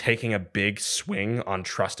 without taking a big swing on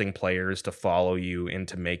trusting players to follow you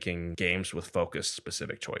into making games with focused,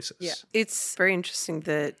 specific choices. Yeah. It's very interesting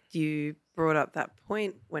that you brought up that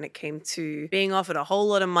point when it came to being offered a whole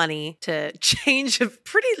lot of money to change a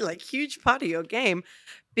pretty huge part of your game,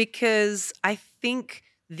 because I think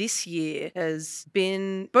this year has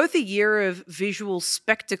been both a year of visual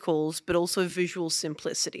spectacles, but also visual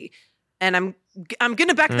simplicity. And I'm going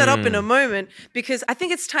to back that up in a moment because I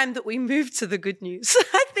think it's time that we move to the good news.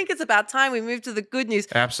 I think it's about time we move to the good news.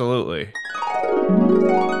 Absolutely.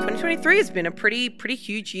 2023 has been a pretty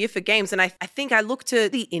huge year for games. And I think I look to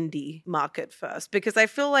the indie market first because I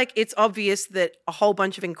feel like it's obvious that a whole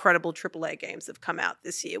bunch of incredible AAA games have come out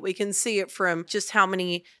this year. We can see it from just how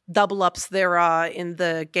many double ups there are in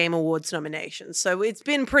the Game Awards nominations. So it's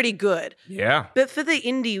been pretty good. Yeah. But for the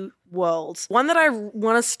indie world, one that I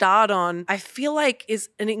want to start on, I feel like is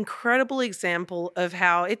an incredible example of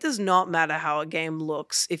how it does not matter how a game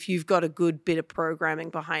looks if you've got a good bit of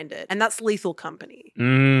programming behind it. And that's Lethal Company.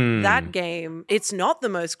 That game, it's not the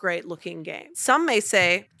most great looking game. Some may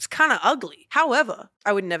say it's kind of ugly. However,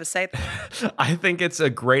 I would never say that. I think it's a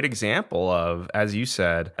great example of, as you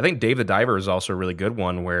said, I think Dave the Diver is also a really good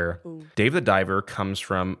one where Dave the Diver comes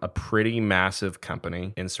from a pretty massive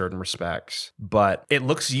company in certain respects, but it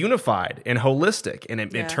looks unified and holistic. And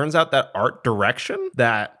it turns out that art direction,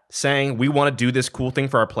 that saying we want to do this cool thing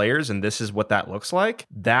for our players and this is what that looks like,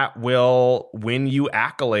 that will win you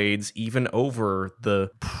accolades even over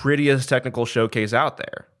the prettiest technical showcase out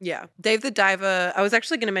there. Yeah. Dave the Diver, I was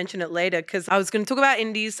actually going to mention it later because I was going to talk about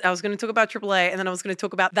indies, I was going to talk about AAA, and then I was going to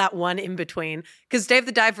talk about that one in between because Dave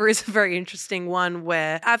the Diver is a very interesting one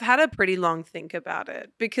where I've had a pretty long think about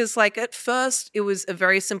it because at first it was a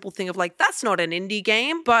very simple thing of that's not an indie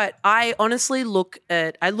game, but I honestly look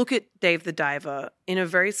at Dave the Diver in a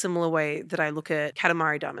very similar way that I look at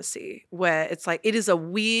Katamari Damacy, where it's it is a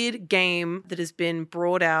weird game that has been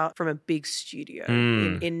brought out from a big studio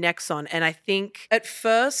in Nexon. And I think at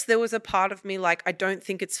first there was a part of me I don't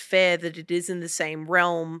think it's fair that it is in the same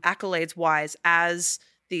realm accolades-wise as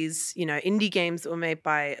these, indie games that were made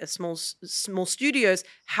by a small studios.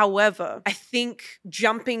 However, I think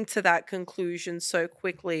jumping to that conclusion so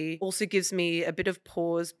quickly also gives me a bit of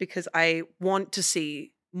pause because I want to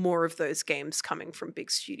see more of those games coming from big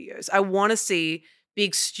studios. I want to see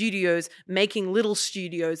big studios making little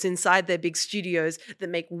studios inside their big studios that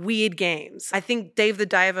make weird games. I think Dave the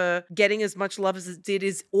Diver getting as much love as it did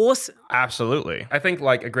is awesome. Absolutely. I think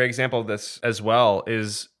like a great example of this as well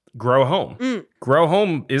is Grow Home. Grow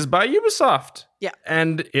Home is by Ubisoft. Yeah.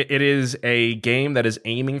 And it is a game that is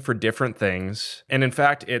aiming for different things. And in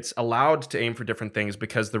fact, it's allowed to aim for different things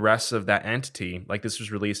because the rest of that entity, like this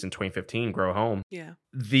was released in 2015, Grow Home. Yeah.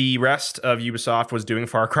 The rest of Ubisoft was doing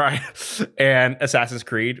Far Cry and Assassin's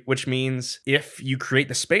Creed, which means if you create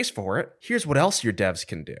the space for it, here's what else your devs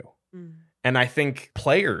can do. And I think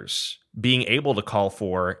players being able to call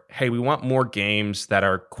for, hey, we want more games that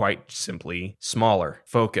are quite simply smaller,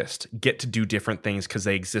 focused, get to do different things because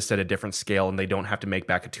they exist at a different scale and they don't have to make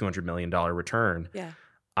back a $200 million return. Yeah.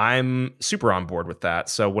 I'm super on board with that.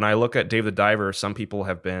 So when I look at Dave the Diver, some people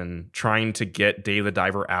have been trying to get Dave the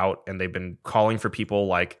Diver out and they've been calling for people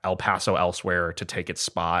like El Paso Elsewhere to take its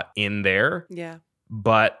spot in there. Yeah.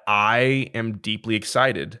 But I am deeply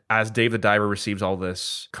excited as Dave the Diver receives all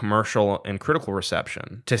this commercial and critical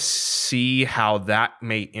reception to see how that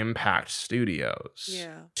may impact studios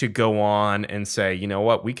to go on and say, you know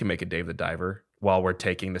what, we can make a Dave the Diver while we're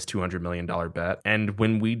taking this $200 million bet. And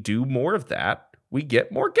when we do more of that, we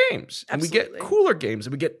get more games. And we get cooler games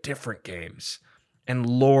and we get different games. And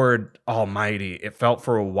Lord Almighty, it felt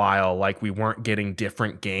for a while like we weren't getting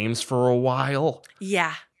different games for a while.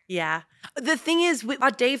 Yeah. Yeah. The thing is,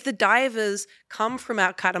 our Dave the Divers come from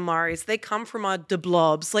our Katamaris. They come from our De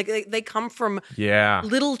Blobs. Like, they come from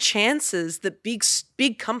little chances that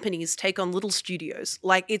big companies take on little studios.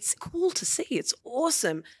 Like, it's cool to see. It's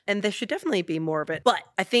awesome. And there should definitely be more of it. But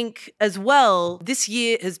I think, as well, this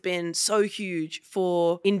year has been so huge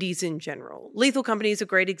for indies in general. Lethal Company is a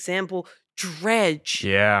great example. Dredge,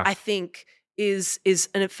 I think, is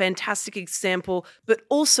a fantastic example, but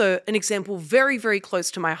also an example very, very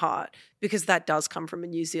close to my heart because that does come from a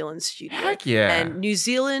New Zealand studio. Heck yeah. And New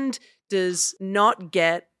Zealand does not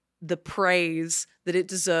get the praise that it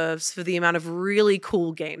deserves for the amount of really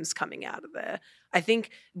cool games coming out of there. I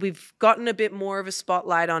think we've gotten a bit more of a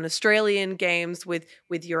spotlight on Australian games with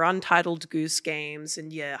your Untitled Goose Games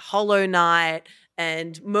and your Hollow Knight.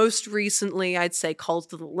 And most recently, I'd say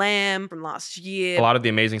Cult of the Lamb from last year. A lot of the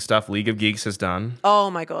amazing stuff League of Geeks has done.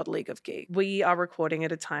 Oh my God, League of Geeks. We are recording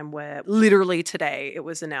at a time where literally today it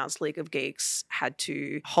was announced League of Geeks had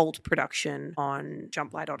to halt production on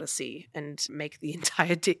Jump Light Odyssey and make the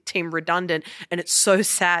entire team redundant. And it's so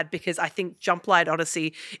sad because I think Jump Light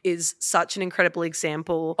Odyssey is such an incredible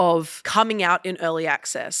example of coming out in early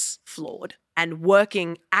access flawed and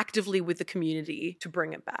working actively with the community to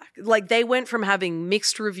bring it back. Like, they went from having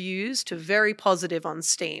mixed reviews to very positive on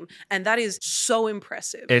Steam, and that is so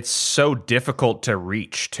impressive. It's so difficult to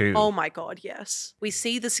reach, too. Oh my God, yes. We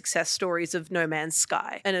see the success stories of No Man's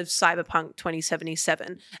Sky and of Cyberpunk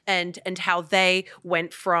 2077 and how they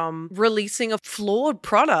went from releasing a flawed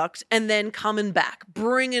product and then coming back,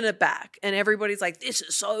 bringing it back, and everybody's like, this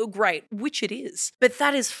is so great, which it is. But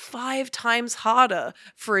that is 5 times harder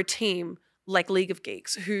for a team like League of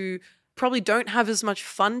Geeks, who probably don't have as much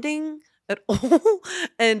funding at all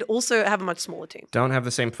and also have a much smaller team. Don't have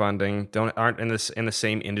the same funding, aren't in the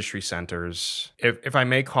same industry centers. If I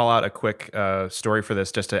may call out a quick story for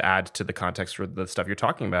this, just to add to the context for the stuff you're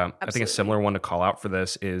talking about, absolutely. I think a similar one to call out for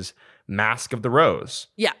this is Mask of the Rose.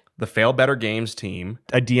 Yeah. The Fail Better Games team.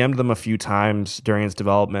 I DM'd them a few times during its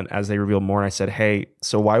development as they revealed more, and I said, hey,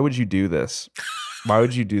 so why would you do this? Why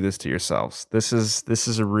would you do this to yourselves? This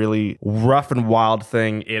is a really rough and wild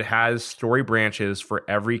thing. It has story branches for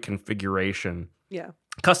every configuration. Yeah.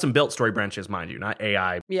 Custom built story branches, mind you, not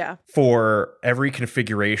AI. Yeah. For every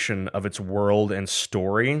configuration of its world and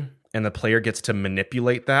story, and the player gets to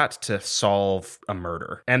manipulate that to solve a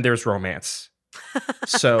murder. And there's romance.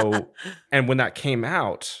 So, and when that came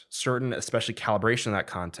out, certain, especially calibration of that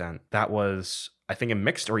content, that was, I think, a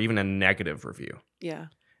mixed or even a negative review. Yeah.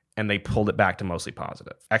 And they pulled it back to mostly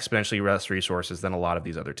positive. Exponentially less resources than a lot of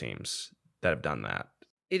these other teams that have done that.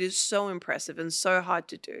 It is so impressive and so hard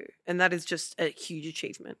to do. And that is just a huge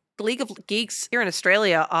achievement. The League of Geeks here in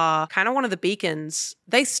Australia are kind of one of the beacons.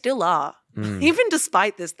 They still are. Even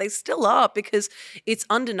despite this, they still are, because it's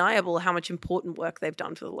undeniable how much important work they've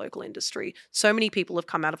done for the local industry. So many people have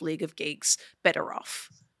come out of League of Geeks better off.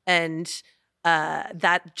 And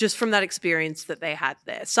that just from that experience that they had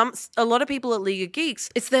there. A lot of people at League of Geeks,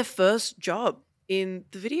 it's their first job in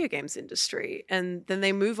the video games industry, and then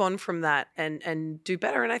they move on from that and do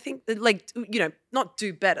better. And I think that, like, you know, not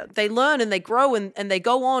do better. They learn and they grow and they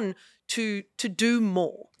go on to do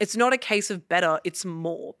more. It's not a case of better, it's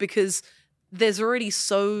more, because there's already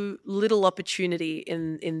so little opportunity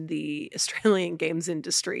in the Australian games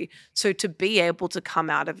industry. So to be able to come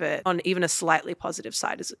out of it on even a slightly positive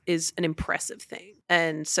side is an impressive thing.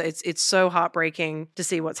 And so it's so heartbreaking to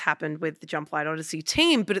see what's happened with the Jump Flight Odyssey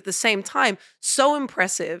team, but at the same time, so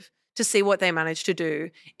impressive to see what they managed to do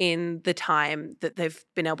in the time that they've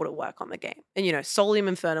been able to work on the game. And, Solium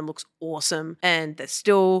Infernum looks awesome, and they're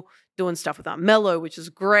still doing stuff with Mellow, which is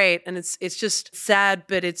great. And it's just sad,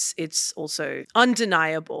 but it's also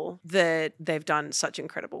undeniable that they've done such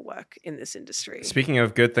incredible work in this industry. Speaking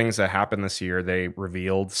of good things that happened this year, they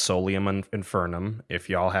revealed Solium Infernum. If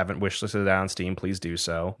y'all haven't wishlisted that on Steam, please do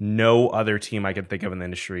so. No other team I can think of in the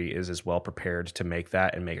industry is as well prepared to make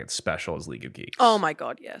that and make it special as League of Geeks. Oh my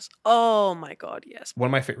God, yes. Oh my God, yes. One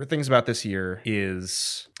of my favorite things about this year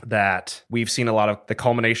is that we've seen a lot of the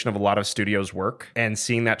culmination of a lot of studios' work, and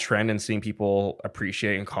seeing that trend and seeing people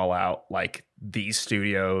appreciate and call out like these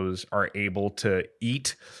studios are able to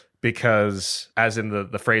eat because, as in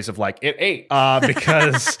the phrase of like, it ate,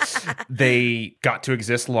 because they got to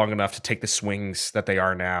exist long enough to take the swings that they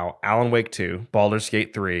are now. Alan Wake 2, Baldur's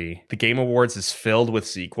Gate 3, the Game Awards is filled with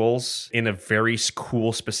sequels in a very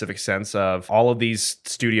cool, specific sense of all of these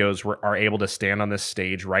studios are able to stand on this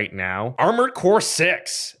stage right now. Armored Core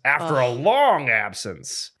 6, after a long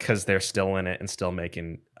absence, because they're still in it and still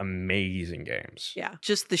making amazing games. Yeah,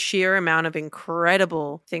 just the sheer amount of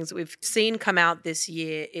incredible things that we've seen come out this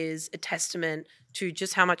year is a testament to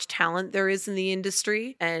just how much talent there is in the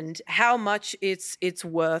industry and how much it's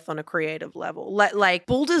worth on a creative level. Like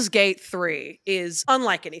Baldur's Gate 3 is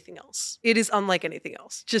unlike anything else. It is unlike anything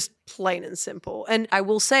else, just plain and simple. And I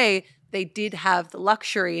will say they did have the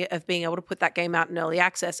luxury of being able to put that game out in early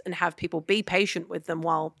access and have people be patient with them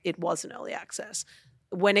while it was in early access.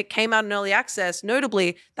 When it came out in early access,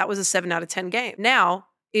 notably, that was a 7 out of 10 game. Now,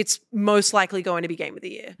 it's most likely going to be Game of the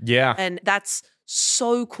Year. Yeah. And that's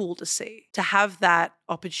so cool to see, to have that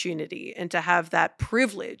opportunity and to have that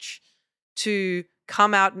privilege to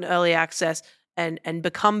come out in early access and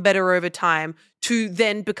become better over time, to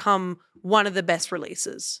then become one of the best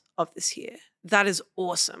releases of this year. That is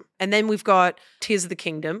awesome. And then we've got Tears of the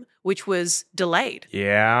Kingdom, which was delayed.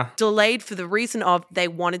 Yeah. Delayed for the reason of they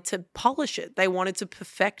wanted to polish it. They wanted to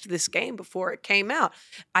perfect this game before it came out.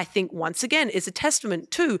 I think, once again, is a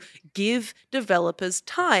testament to give developers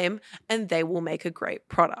time and they will make a great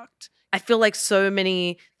product. I feel like so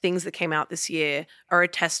many things that came out this year are a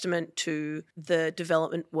testament to the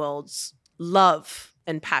development world's love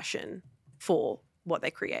and passion for what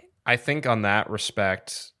they create. I think on that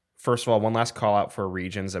respect, first of all, one last call out for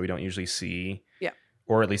regions that we don't usually see,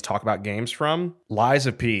 or at least talk about games from. Lies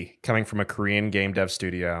of P, coming from a Korean game dev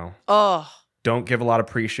studio. Oh, don't give a lot of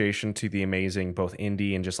appreciation to the amazing both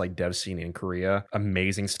indie and just like dev scene in Korea.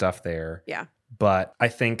 Amazing stuff there. Yeah. But I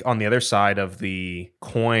think on the other side of the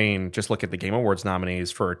coin, just look at the Game Awards nominees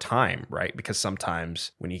for time, right? Because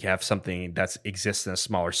sometimes when you have something that exists in a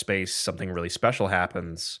smaller space, something really special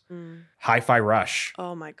happens. Hi-Fi Rush.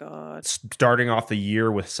 Oh my God. Starting off the year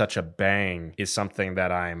with such a bang is something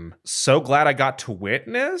that I'm so glad I got to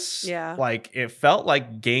witness. Yeah. Like, it felt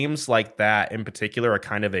like games like that in particular are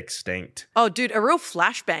kind of extinct. Oh, dude, a real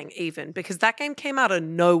flashbang even, because that game came out of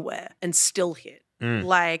nowhere and still hit.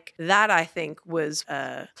 Like, that I think was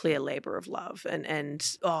a clear labor of love. And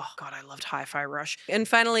oh God, I loved Hi-Fi Rush. And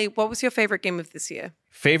finally, what was your favorite game of this year?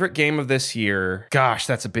 Favorite game of this year? Gosh,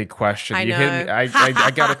 that's a big question. I know. Hit me.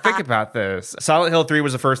 I got to think about this. Silent Hill 3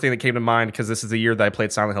 was the first thing that came to mind because this is the year that I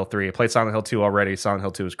played Silent Hill 3. I played Silent Hill 2 already. Silent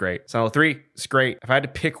Hill 2 was great. Silent Hill 3 is great. If I had to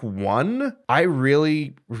pick one, I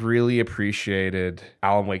really, really appreciated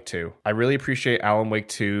Alan Wake 2. I really appreciate Alan Wake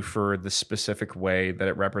 2 for the specific way that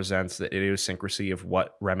it represents the idiosyncrasy of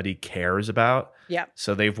what Remedy cares about. Yeah.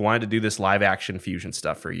 So they've wanted to do this live action fusion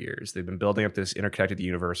stuff for years. They've been building up this interconnected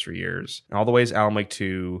universe for years. And all the ways Alan Wake 2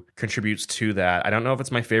 contributes to that. I don't know if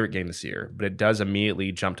it's my favorite game this year, but it does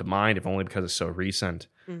immediately jump to mind, if only because it's so recent,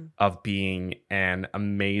 of being an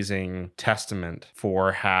amazing testament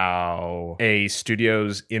for how a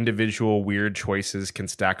studio's individual weird choices can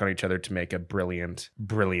stack on each other to make a brilliant,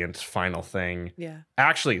 brilliant final thing. Yeah.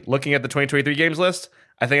 Actually, looking at the 2023 games list,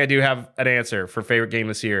 I think I do have an answer for favorite game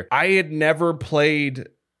this year. I had never played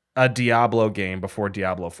a Diablo game before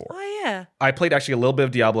Diablo 4. Oh, yeah. I played actually a little bit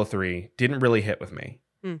of Diablo 3. Didn't really hit with me.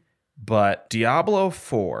 But Diablo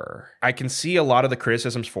 4, I can see a lot of the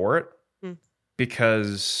criticisms for it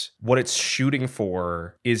because what it's shooting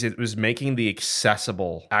for is it was making the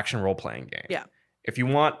accessible action role-playing game. Yeah. If you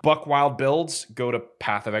want buck wild builds, go to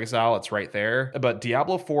Path of Exile. It's right there. But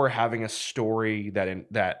Diablo 4 having a story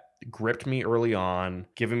that gripped me early on,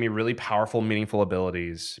 giving me really powerful, meaningful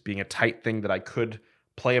abilities, being a tight thing that I could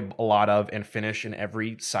play a lot of and finish, and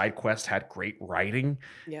every side quest had great writing,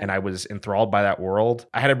 and I was enthralled by that world.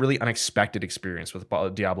 I had a really unexpected experience with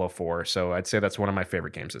Diablo 4, so I'd say that's one of my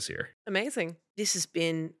favorite games this year. Amazing. This has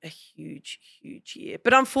been a huge, huge year.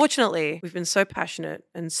 But unfortunately, we've been so passionate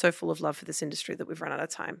and so full of love for this industry that we've run out of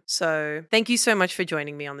time. So thank you so much for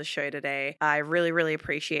joining me on the show today. I really, really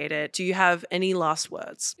appreciate it. Do you have any last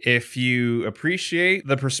words? If you appreciate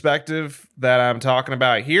the perspective that I'm talking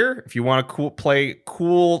about here, if you want to play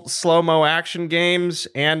cool slow-mo action games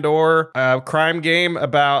and or a crime game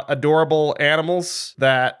about adorable animals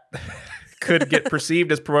that could get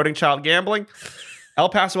perceived as promoting child gambling, El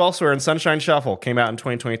Paso Elsewhere and Sunshine Shuffle came out in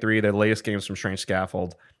 2023. They're the latest games from Strange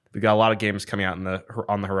Scaffold. We've got a lot of games coming out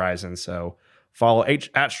on the horizon, so follow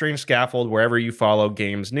at Strange Scaffold wherever you follow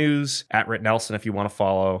games news, at Rit Nelson if you want to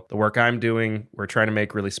follow the work I'm doing. We're trying to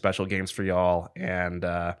make really special games for y'all, and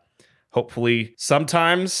hopefully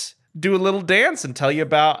sometimes do a little dance and tell you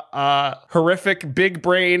about horrific big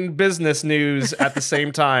brain business news at the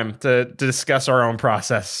same time to discuss our own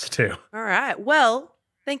process too. All right. Well,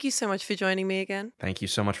 thank you so much for joining me again. Thank you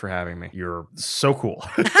so much for having me. You're so cool.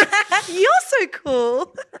 You're so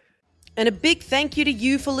cool. And a big thank you to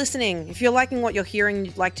you for listening. If you're liking what you're hearing and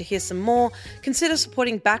you'd like to hear some more, consider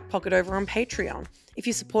supporting Back Pocket over on Patreon. If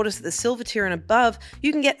you support us at the silver tier and above,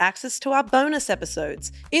 you can get access to our bonus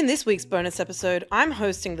episodes. In this week's bonus episode, I'm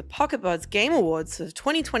hosting the Pocket Buds Game Awards of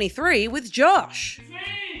 2023 with Josh.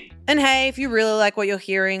 And hey, if you really like what you're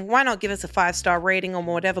hearing, why not give us a 5-star rating on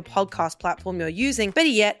whatever podcast platform you're using? Better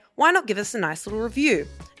yet, why not give us a nice little review?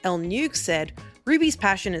 El Nuke said, Ruby's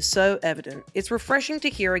passion is so evident. It's refreshing to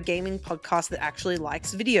hear a gaming podcast that actually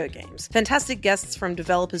likes video games. Fantastic guests from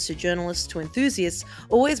developers to journalists to enthusiasts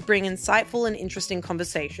always bring insightful and interesting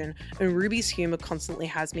conversation, and Ruby's humor constantly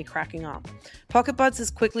has me cracking up. Pocket Buds has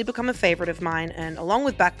quickly become a favorite of mine, and along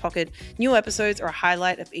with Back Pocket, new episodes are a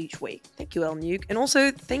highlight of each week. Thank you, El Nuke. And also,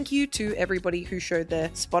 thank you to everybody who showed their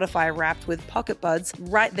Spotify Wrapped with Pocket Buds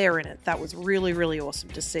right there in it. That was really, really awesome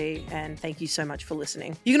to see, and thank you so much for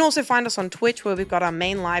listening. You can also find us on Twitch, where we've got our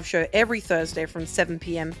main live show every Thursday from 7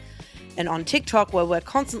 p.m. and on TikTok, where we're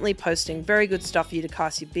constantly posting very good stuff for you to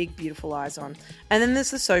cast your big, beautiful eyes on. And then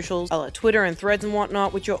there's the socials, Twitter and Threads and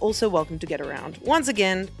whatnot, which you're also welcome to get around. Once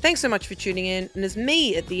again, thanks so much for tuning in, and as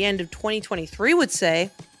me at the end of 2023 would say,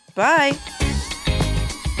 bye!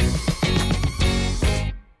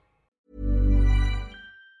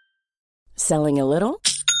 Selling a little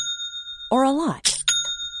or a lot?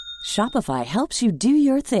 Shopify helps you do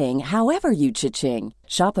your thing however you cha-ching.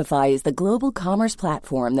 Shopify is the global commerce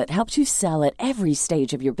platform that helps you sell at every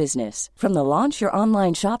stage of your business. From the launch your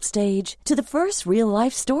online shop stage to the first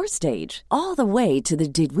real-life store stage, all the way to the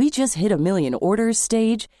did we just hit a million orders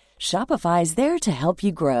stage. Shopify is there to help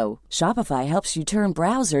you grow. Shopify helps you turn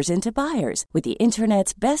browsers into buyers with the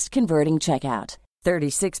internet's best converting checkout.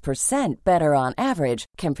 36% better on average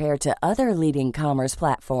compared to other leading commerce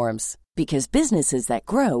platforms. Because businesses that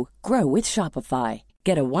grow, grow with Shopify.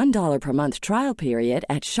 Get a $1 per month trial period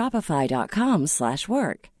at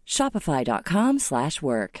shopify.com/work.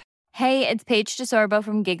 Shopify.com/work. Hey, it's Paige DeSorbo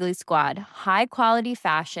from Giggly Squad. High quality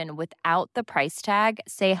fashion without the price tag.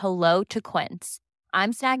 Say hello to Quince.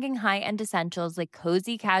 I'm snagging high-end essentials like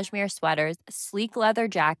cozy cashmere sweaters, sleek leather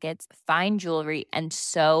jackets, fine jewelry, and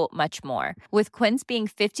so much more. With Quince being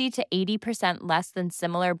 50 to 80% less than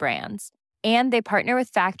similar brands. And they partner with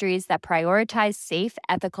factories that prioritize safe,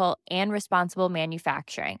 ethical, and responsible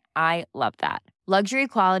manufacturing. I love that. Luxury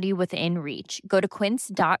quality within reach. Go to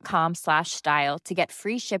quince.com/style to get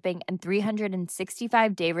free shipping and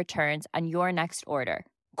 365-day returns on your next order.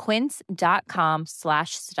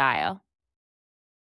 Quince.com/style.